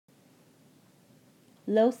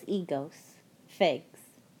Los HIGOS, figs.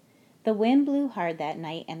 The wind blew hard that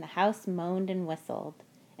night, and the house moaned and whistled.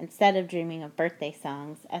 Instead of dreaming of birthday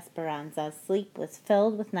songs, Esperanza's sleep was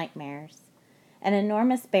filled with nightmares. An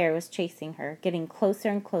enormous bear was chasing her, getting closer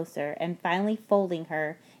and closer, and finally folding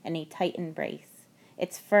her in a tight embrace.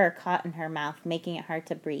 Its fur caught in her mouth, making it hard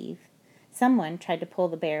to breathe. Someone tried to pull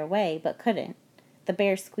the bear away, but couldn't. The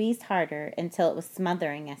bear squeezed harder until it was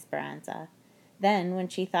smothering Esperanza. Then, when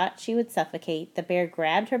she thought she would suffocate, the bear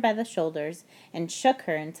grabbed her by the shoulders and shook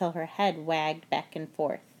her until her head wagged back and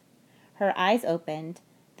forth. Her eyes opened,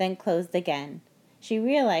 then closed again. She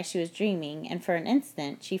realized she was dreaming, and for an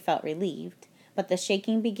instant she felt relieved. But the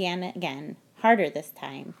shaking began again, harder this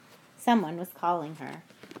time. Someone was calling her.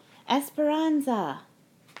 Esperanza!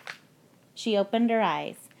 She opened her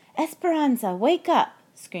eyes. Esperanza, wake up!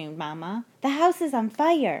 Screamed Mama. The house is on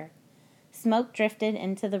fire! Smoke drifted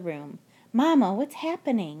into the room. Mama, what's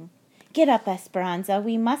happening? Get up, Esperanza.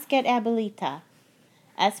 We must get Abuelita.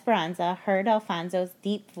 Esperanza heard Alfonso's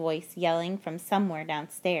deep voice yelling from somewhere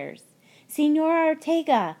downstairs. Senora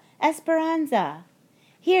Ortega! Esperanza!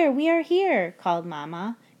 Here, we are here, called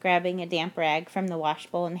Mama, grabbing a damp rag from the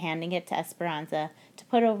washbowl and handing it to Esperanza to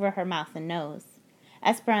put over her mouth and nose.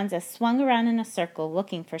 Esperanza swung around in a circle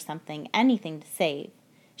looking for something, anything to save.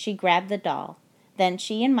 She grabbed the doll. Then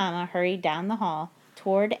she and Mama hurried down the hall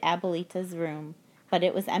toward Abuelita's room, but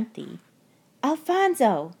it was empty.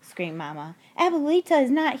 Alfonso! Screamed Mama. Abuelita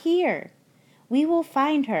is not here. We will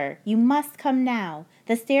find her. You must come now.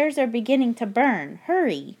 The stairs are beginning to burn.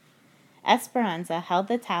 Hurry! Esperanza held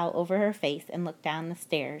the towel over her face and looked down the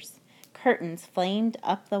stairs. Curtains flamed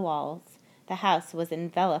up the walls. The house was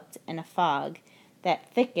enveloped in a fog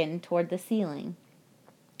that thickened toward the ceiling.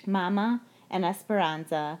 Mama and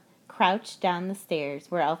Esperanza crouched down the stairs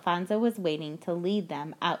where Alfonso was waiting to lead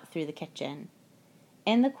them out through the kitchen.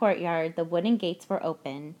 In the courtyard, the wooden gates were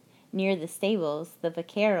open. Near the stables, the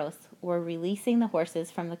vaqueros were releasing the horses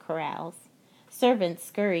from the corrals. Servants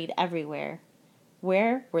scurried everywhere.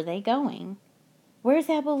 Where were they going? Where's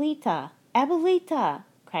Abuelita? Abuelita!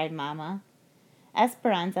 Cried Mama.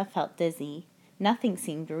 Esperanza felt dizzy. Nothing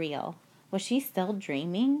seemed real. Was she still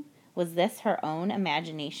dreaming? Was this her own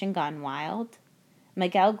imagination gone wild?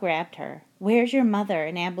 Miguel grabbed her. Where's your mother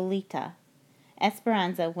and Abuelita?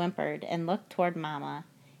 Esperanza whimpered and looked toward Mama.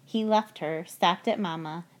 He left her, stopped at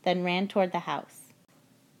Mama, then ran toward the house.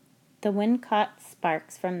 The wind caught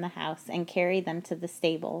sparks from the house and carried them to the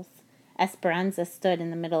stables. Esperanza stood in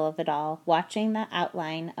the middle of it all, watching the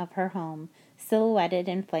outline of her home, silhouetted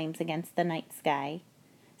in flames against the night sky.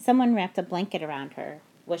 Someone wrapped a blanket around her.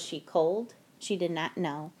 Was she cold? She did not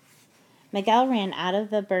know. Miguel ran out of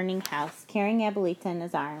the burning house, carrying Abuelita in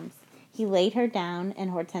his arms. He laid her down,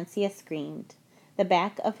 and Hortensia screamed. The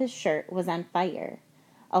back of his shirt was on fire.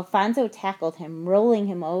 Alfonso tackled him, rolling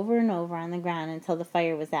him over and over on the ground until the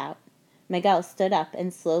fire was out. Miguel stood up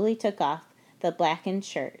and slowly took off the blackened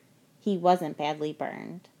shirt. He wasn't badly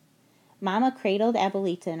burned. Mama cradled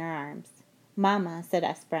Abuelita in her arms. Mama, said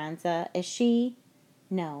Esperanza, is she?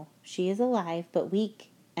 No, she is alive, but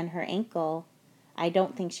weak, and her ankle. I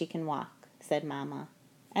don't think she can walk, said Mama.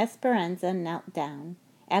 Esperanza knelt down.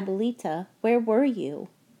 Abuelita, where were you?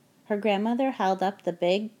 Her grandmother held up the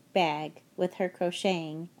big bag with her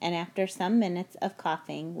crocheting, and after some minutes of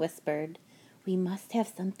coughing, whispered, We must have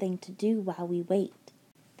something to do while we wait.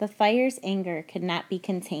 The fire's anger could not be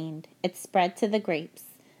contained. It spread to the grapes.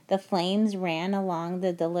 The flames ran along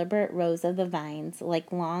the deliberate rows of the vines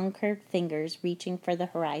like long curved fingers reaching for the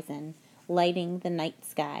horizon, lighting the night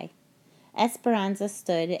sky. Esperanza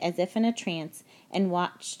stood as if in a trance and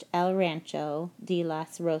watched El Rancho de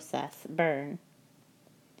las Rosas burn.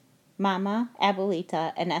 Mama,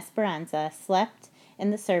 Abuelita, and Esperanza slept in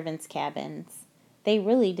the servants' cabins. They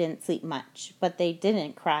really didn't sleep much, but they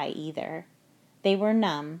didn't cry either. They were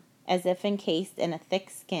numb, as if encased in a thick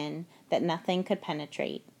skin that nothing could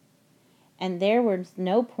penetrate. And there was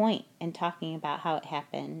no point in talking about how it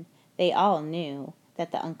happened. They all knew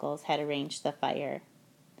that the uncles had arranged the fire.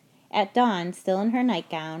 At dawn, still in her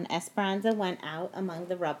nightgown, Esperanza went out among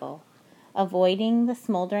the rubble. Avoiding the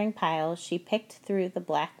smoldering piles, she picked through the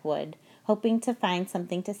black wood, hoping to find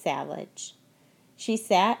something to salvage. She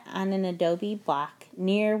sat on an adobe block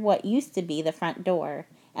near what used to be the front door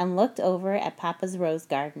and looked over at Papa's rose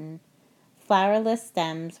garden. Flowerless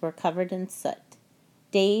stems were covered in soot.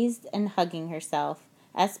 Dazed and hugging herself,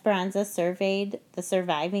 Esperanza surveyed the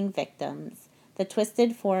surviving victims, the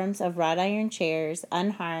twisted forms of wrought iron chairs,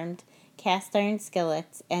 unharmed cast iron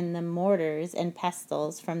skillets, and the mortars and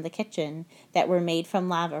pestles from the kitchen that were made from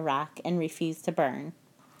lava rock and refused to burn.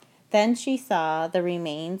 Then she saw the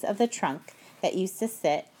remains of the trunk that used to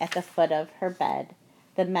sit at the foot of her bed,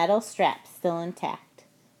 the metal strap still intact.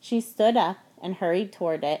 She stood up and hurried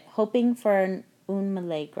toward it, hoping for un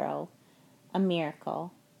milagro, a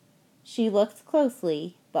miracle. She looked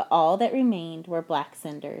closely, but all that remained were black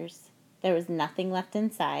cinders. There was nothing left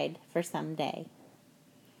inside for some day.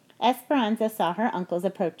 Esperanza saw her uncles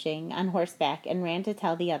approaching on horseback and ran to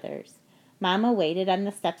tell the others. Mamma waited on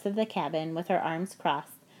the steps of the cabin with her arms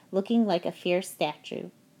crossed, looking like a fierce statue.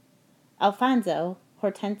 Alfonso,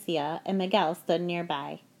 Hortensia, and Miguel stood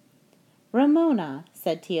nearby. "Ramona,"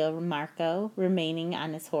 said Tio Marco, remaining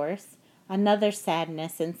on his horse, "another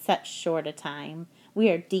sadness in such short a time. We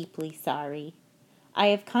are deeply sorry." "I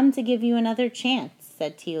have come to give you another chance,"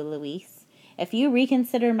 said Tio Luis. "If you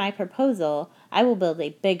reconsider my proposal, I will build a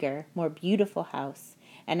bigger, more beautiful house,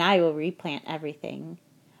 and I will replant everything.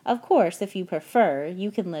 Of course, if you prefer, you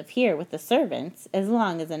can live here with the servants, as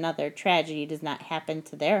long as another tragedy does not happen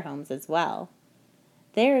to their homes as well.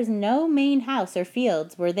 There is no main house or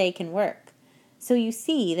fields where they can work, so you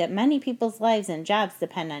see that many people's lives and jobs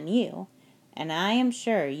depend on you, and I am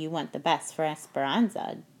sure you want the best for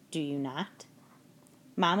Esperanza, do you not?"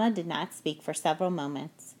 Mamma did not speak for several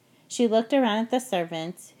moments. She looked around at the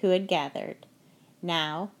servants who had gathered.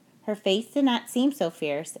 Now, her face did not seem so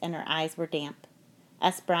fierce, and her eyes were damp.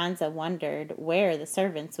 Esperanza wondered where the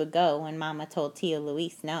servants would go when Mamma told Tio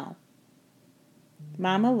Luis no.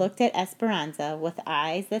 Mamma looked at Esperanza with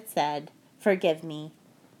eyes that said, "Forgive me."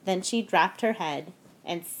 Then she dropped her head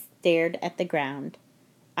and stared at the ground.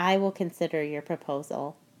 "I will consider your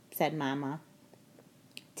proposal," said Mamma.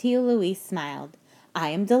 Tio Luis smiled. "I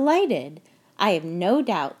am delighted. I have no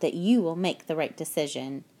doubt that you will make the right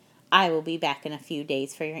decision. I will be back in a few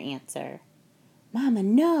days for your answer." "Mamma,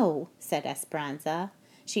 no," said Esperanza.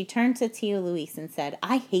 She turned to Tio Luis and said,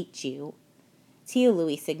 "I hate you." Tio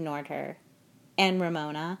Luis ignored her. "And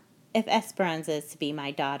Ramona, if Esperanza is to be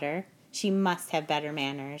my daughter, she must have better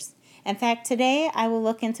manners. In fact, today I will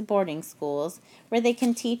look into boarding schools where they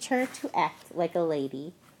can teach her to act like a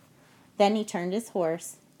lady." Then he turned his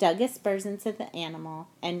horse, dug his spurs into the animal,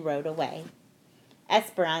 and rode away.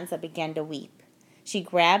 Esperanza began to weep. She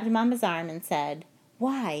grabbed Mamma's arm and said,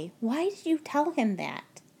 Why did you tell him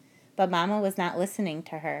that?" But Mamma was not listening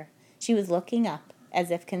to her. She was looking up, as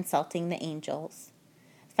if consulting the angels.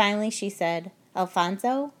 Finally she said,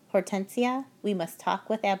 "Alfonso, Hortensia, we must talk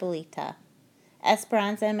with Abuelita.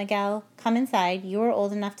 Esperanza and Miguel, come inside. You are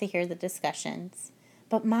old enough to hear the discussions."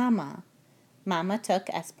 "But Mamma." Mamma took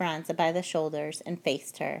Esperanza by the shoulders and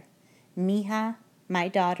faced her. "Mija, my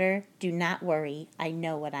daughter, do not worry. I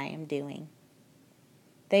know what I am doing."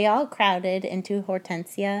 They all crowded into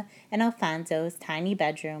Hortensia and Alfonso's tiny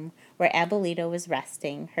bedroom where Abuelita was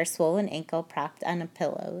resting, her swollen ankle propped on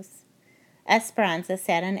pillows. Esperanza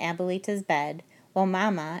sat on Abuelita's bed while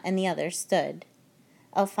Mamma and the others stood.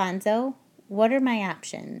 "Alfonso, what are my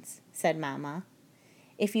options?" said Mamma.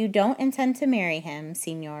 "If you don't intend to marry him,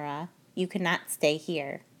 Signora, you cannot stay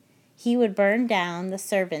here. He would burn down the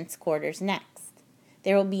servants' quarters next.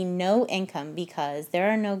 There will be no income because there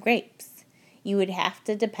are no grapes. You would have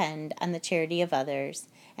to depend on the charity of others,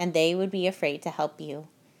 and they would be afraid to help you.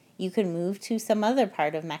 You could move to some other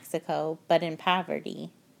part of Mexico, but in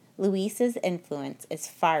poverty. Luis's influence is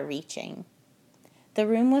far-reaching." The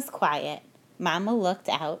room was quiet. Mamma looked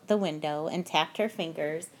out the window and tapped her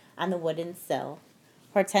fingers on the wooden sill.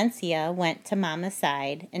 Hortensia went to Mamma's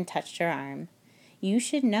side and touched her arm. "You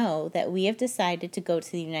should know that we have decided to go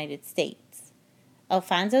to the United States.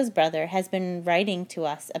 Alfonso's brother has been writing to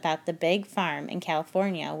us about the big farm in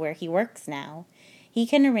California where he works now. He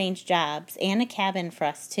can arrange jobs and a cabin for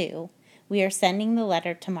us, too. We are sending the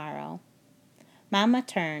letter tomorrow." Mamma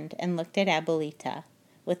turned and looked at Abuelita.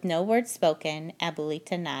 With no word spoken,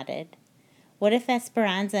 Abuelita nodded. "What if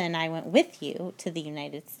Esperanza and I went with you to the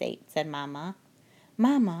United States?" said Mamma.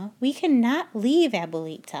 "Mamma, we cannot leave,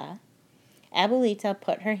 Abuelita." Abuelita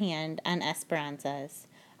put her hand on Esperanza's.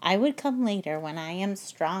 "I would come later when I am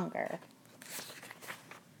stronger."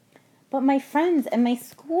 "But my friends and my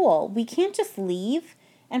school, we can't just leave.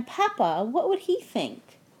 And Papa, what would he think?"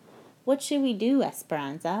 "What should we do,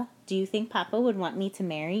 Esperanza? Do you think Papa would want me to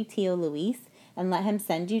marry Tio Luis and let him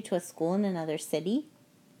send you to a school in another city?"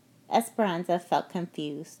 Esperanza felt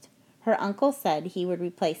confused. Her uncle said he would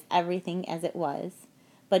replace everything as it was,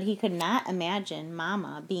 but he could not imagine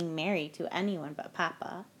Mamma being married to anyone but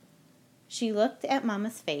Papa. She looked at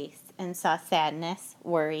Mamma's face and saw sadness,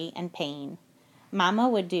 worry, and pain. Mamma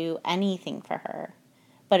would do anything for her.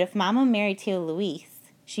 But if Mamma married Tio Luis,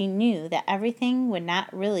 she knew that everything would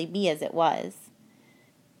not really be as it was.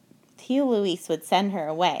 Tio Luis would send her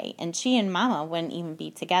away, and she and Mamma wouldn't even be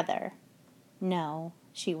together. "No,"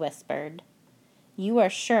 she whispered. You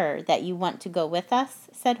are sure that you want to go with us?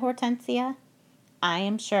 Said Hortensia. I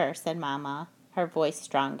am sure, said Mamma, her voice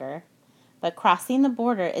stronger. But crossing the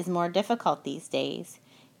border is more difficult these days.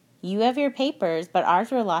 You have your papers, but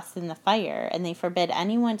ours were lost in the fire, and they forbid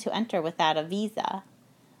anyone to enter without a visa.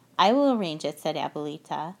 I will arrange it, said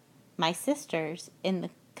Abuelita. My sisters, in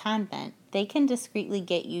the convent, they can discreetly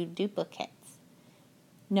get you duplicates.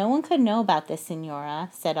 No one could know about this, Senora,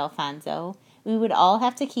 said Alfonso. We would all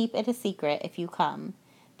have to keep it a secret if you come.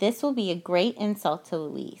 This will be a great insult to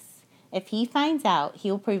Luis. If he finds out,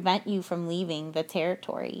 he will prevent you from leaving the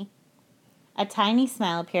territory. A tiny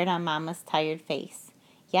smile appeared on Mamma's tired face.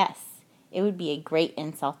 Yes, it would be a great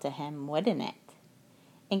insult to him, wouldn't it?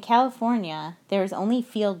 In California, there is only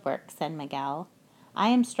field work, said Miguel. I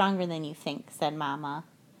am stronger than you think, said Mamma.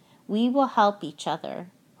 We will help each other.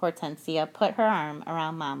 Hortensia put her arm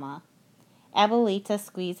around Mamma. Abuelita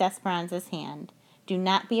squeezed Esperanza's hand. Do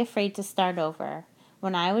not be afraid to start over.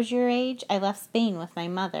 When I was your age, I left Spain with my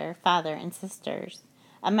mother, father, and sisters.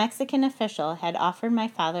 A Mexican official had offered my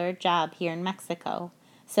father a job here in Mexico,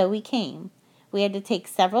 so we came. We had to take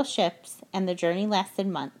several ships, and the journey lasted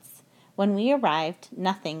months. When we arrived,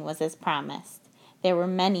 nothing was as promised. There were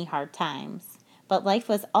many hard times, but life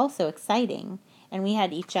was also exciting, and we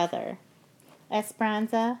had each other.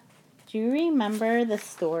 Esperanza, do you remember the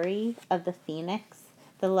story of the phoenix,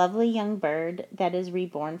 the lovely young bird that is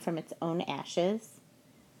reborn from its own ashes?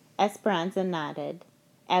 Esperanza nodded.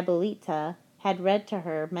 Abuelita had read to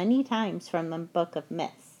her many times from the book of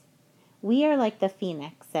myths. We are like the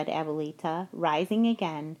phoenix, said Abuelita, rising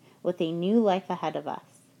again with a new life ahead of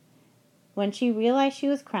us. When she realized she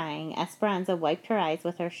was crying, Esperanza wiped her eyes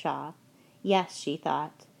with her shawl. Yes, she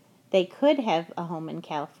thought, they could have a home in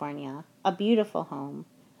California, a beautiful home.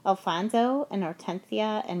 Alfonso and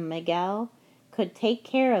Hortensia and Miguel could take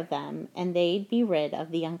care of them, and they'd be rid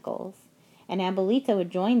of the uncles. And Abuelita would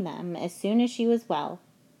join them as soon as she was well.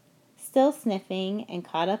 Still sniffing and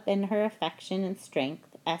caught up in her affection and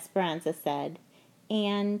strength, Esperanza said,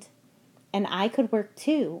 And I could work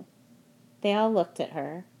too. They all looked at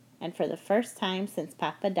her, and for the first time since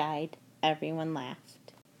Papa died, everyone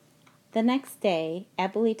laughed. The next day,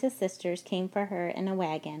 Abuelita's sisters came for her in a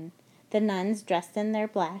wagon. The nuns, dressed in their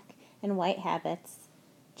black and white habits,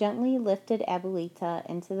 gently lifted Abuelita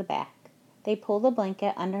into the back. They pulled a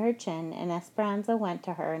blanket under her chin, and Esperanza went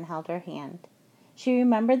to her and held her hand. She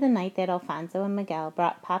remembered the night that Alfonso and Miguel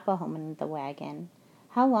brought Papa home in the wagon.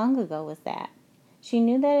 How long ago was that? She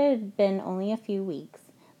knew that it had been only a few weeks,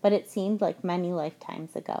 but it seemed like many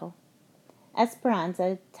lifetimes ago.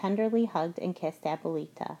 Esperanza tenderly hugged and kissed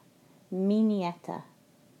Abuelita. Mi nieta,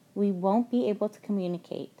 we won't be able to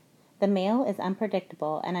communicate. The mail is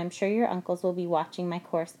unpredictable, and I'm sure your uncles will be watching my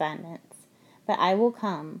correspondence. But I will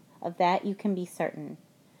come, of that you can be certain.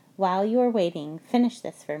 While you are waiting, finish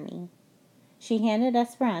this for me. She handed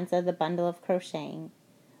Esperanza the bundle of crocheting.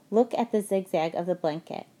 Look at the zigzag of the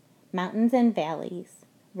blanket. Mountains and valleys.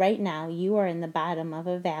 Right now you are in the bottom of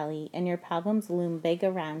a valley, and your problems loom big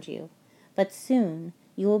around you. But soon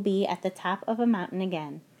you will be at the top of a mountain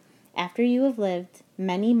again. After you have lived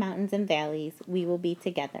many mountains and valleys, we will be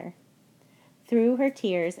together. Through her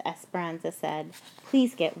tears, Esperanza said,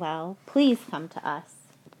 Please get well. Please come to us.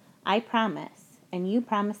 I promise, and you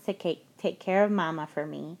promise to take care of Mama for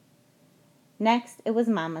me. Next, it was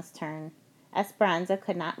Mama's turn. Esperanza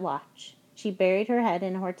could not watch. She buried her head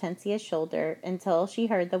in Hortensia's shoulder until she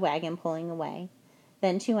heard the wagon pulling away.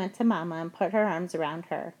 Then she went to Mama and put her arms around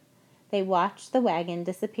her. They watched the wagon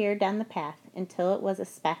disappear down the path until it was a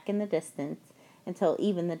speck in the distance, until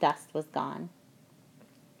even the dust was gone.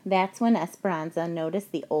 That's when Esperanza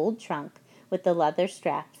noticed the old trunk with the leather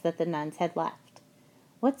straps that the nuns had left.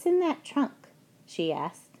 What's in that trunk? She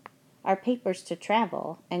asked. Our papers to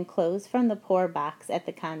travel and clothes from the poor box at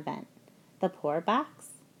the convent. The poor box?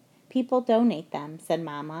 People donate them, said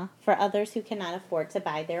Mama, for others who cannot afford to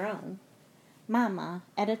buy their own. Mama,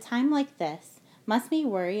 at a time like this, must we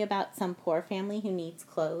worry about some poor family who needs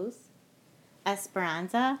clothes?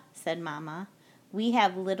 Esperanza, said Mama, we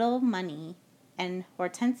have little money, and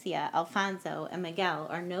Hortensia, Alfonso, and Miguel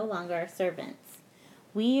are no longer our servants.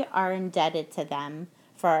 We are indebted to them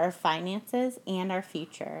for our finances and our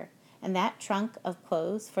future, and that trunk of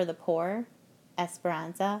clothes for the poor,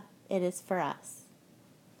 Esperanza, it is for us.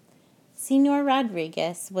 Senor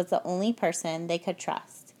Rodriguez was the only person they could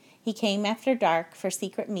trust. He came after dark for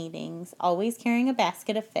secret meetings, always carrying a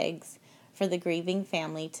basket of figs for the grieving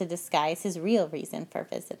family to disguise his real reason for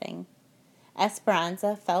visiting.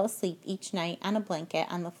 Esperanza fell asleep each night on a blanket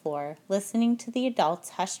on the floor, listening to the adults'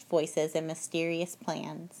 hushed voices and mysterious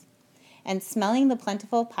plans, and smelling the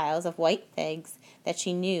plentiful piles of white figs that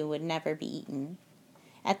she knew would never be eaten.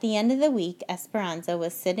 At the end of the week, Esperanza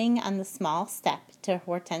was sitting on the small step to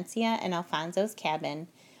Hortensia and Alfonso's cabin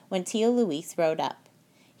when Tio Luis rode up.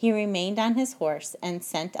 He remained on his horse and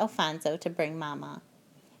sent Alfonso to bring Mama.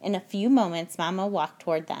 In a few moments, Mama walked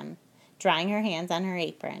toward them, drying her hands on her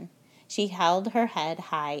apron. She held her head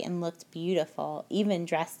high and looked beautiful, even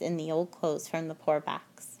dressed in the old clothes from the poor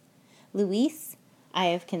box. Luis, I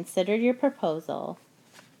have considered your proposal,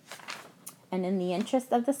 and in the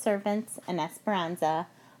interest of the servants and Esperanza,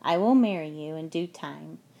 I will marry you in due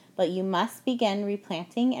time. But you must begin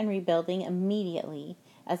replanting and rebuilding immediately,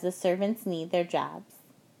 as the servants need their jobs.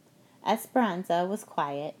 Esperanza was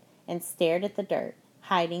quiet and stared at the dirt,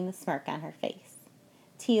 hiding the smirk on her face.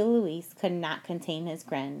 Tio Luis could not contain his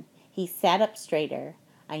grin. He sat up straighter.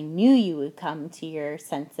 I knew you would come to your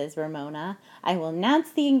senses, Ramona. I will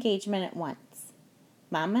announce the engagement at once.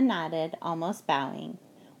 Mama nodded, almost bowing.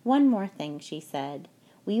 One more thing, she said.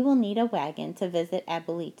 We will need a wagon to visit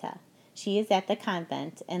Abuelita. She is at the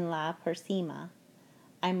convent in La Persima.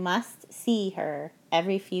 I must see her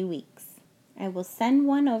every few weeks. I will send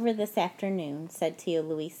one over this afternoon, said Tio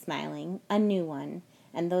Luis, smiling. A new one.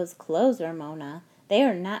 And those clothes, Ramona, they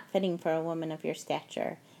are not fitting for a woman of your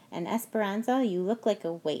stature. And Esperanza, you look like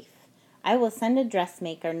a waif. I will send a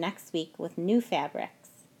dressmaker next week with new fabrics.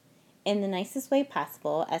 In the nicest way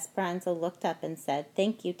possible, Esperanza looked up and said,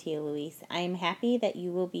 Thank you, Tio Luis. I am happy that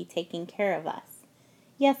you will be taking care of us.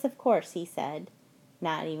 Yes, of course, he said,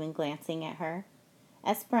 not even glancing at her.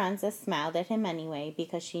 Esperanza smiled at him anyway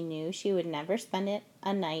because she knew she would never spend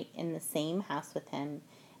a night in the same house with him,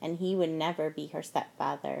 and he would never be her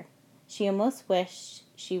stepfather. She almost wished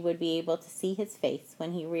she would be able to see his face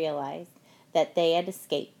when he realized that they had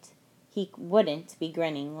escaped. He wouldn't be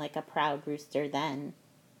grinning like a proud rooster then.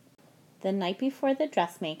 The night before the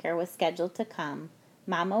dressmaker was scheduled to come,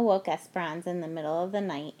 Mama woke Esperanza in the middle of the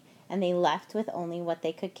night, and they left with only what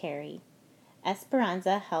they could carry.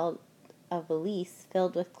 Esperanza held a valise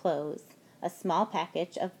filled with clothes, a small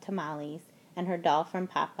package of tamales, and her doll from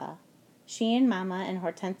Papa. She and Mama and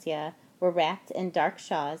Hortensia were wrapped in dark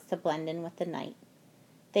shawls to blend in with the night.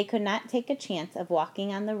 They could not take a chance of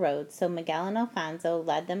walking on the road, so Miguel and Alfonso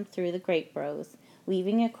led them through the grape rows,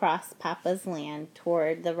 weaving across Papa's land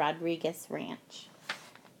toward the Rodriguez ranch.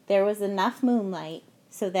 There was enough moonlight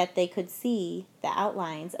so that they could see the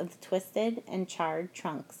outlines of the twisted and charred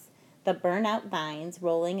trunks, the burnt-out vines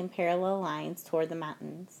rolling in parallel lines toward the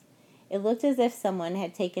mountains. It looked as if someone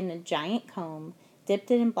had taken a giant comb,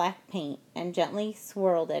 dipped it in black paint, and gently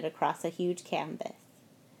swirled it across a huge canvas.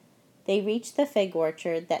 They reached the fig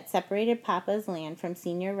orchard that separated Papa's land from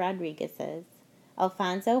Senor Rodriguez's.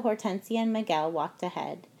 Alfonso, Hortensia, and Miguel walked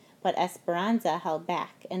ahead, but Esperanza held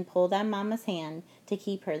back and pulled on Mama's hand to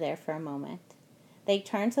keep her there for a moment. They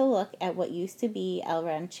turned to look at what used to be El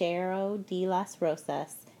Ranchero de las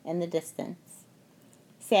Rosas in the distance.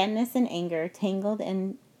 Sadness and anger tangled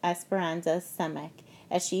in Esperanza's stomach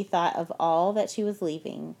as she thought of all that she was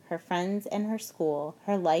leaving, her friends and her school,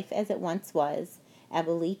 her life as it once was,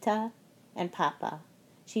 Abuelita and Papa.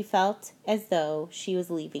 She felt as though she was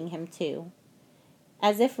leaving him too.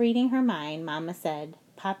 As if reading her mind, Mama said,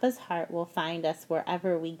 Papa's heart will find us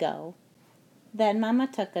wherever we go. Then Mama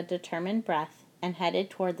took a determined breath and headed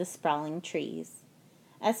toward the sprawling trees.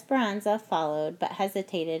 Esperanza followed, but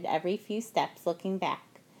hesitated every few steps, looking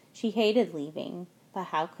back. She hated leaving, but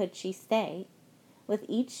how could she stay? With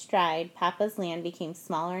each stride, Papa's land became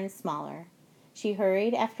smaller and smaller. She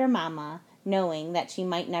hurried after Mama, knowing that she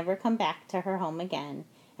might never come back to her home again,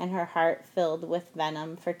 and her heart filled with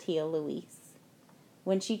venom for Tio Luis.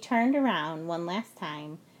 When she turned around one last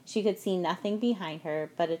time, she could see nothing behind her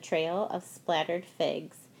but a trail of splattered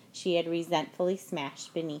figs she had resentfully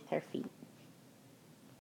smashed beneath her feet.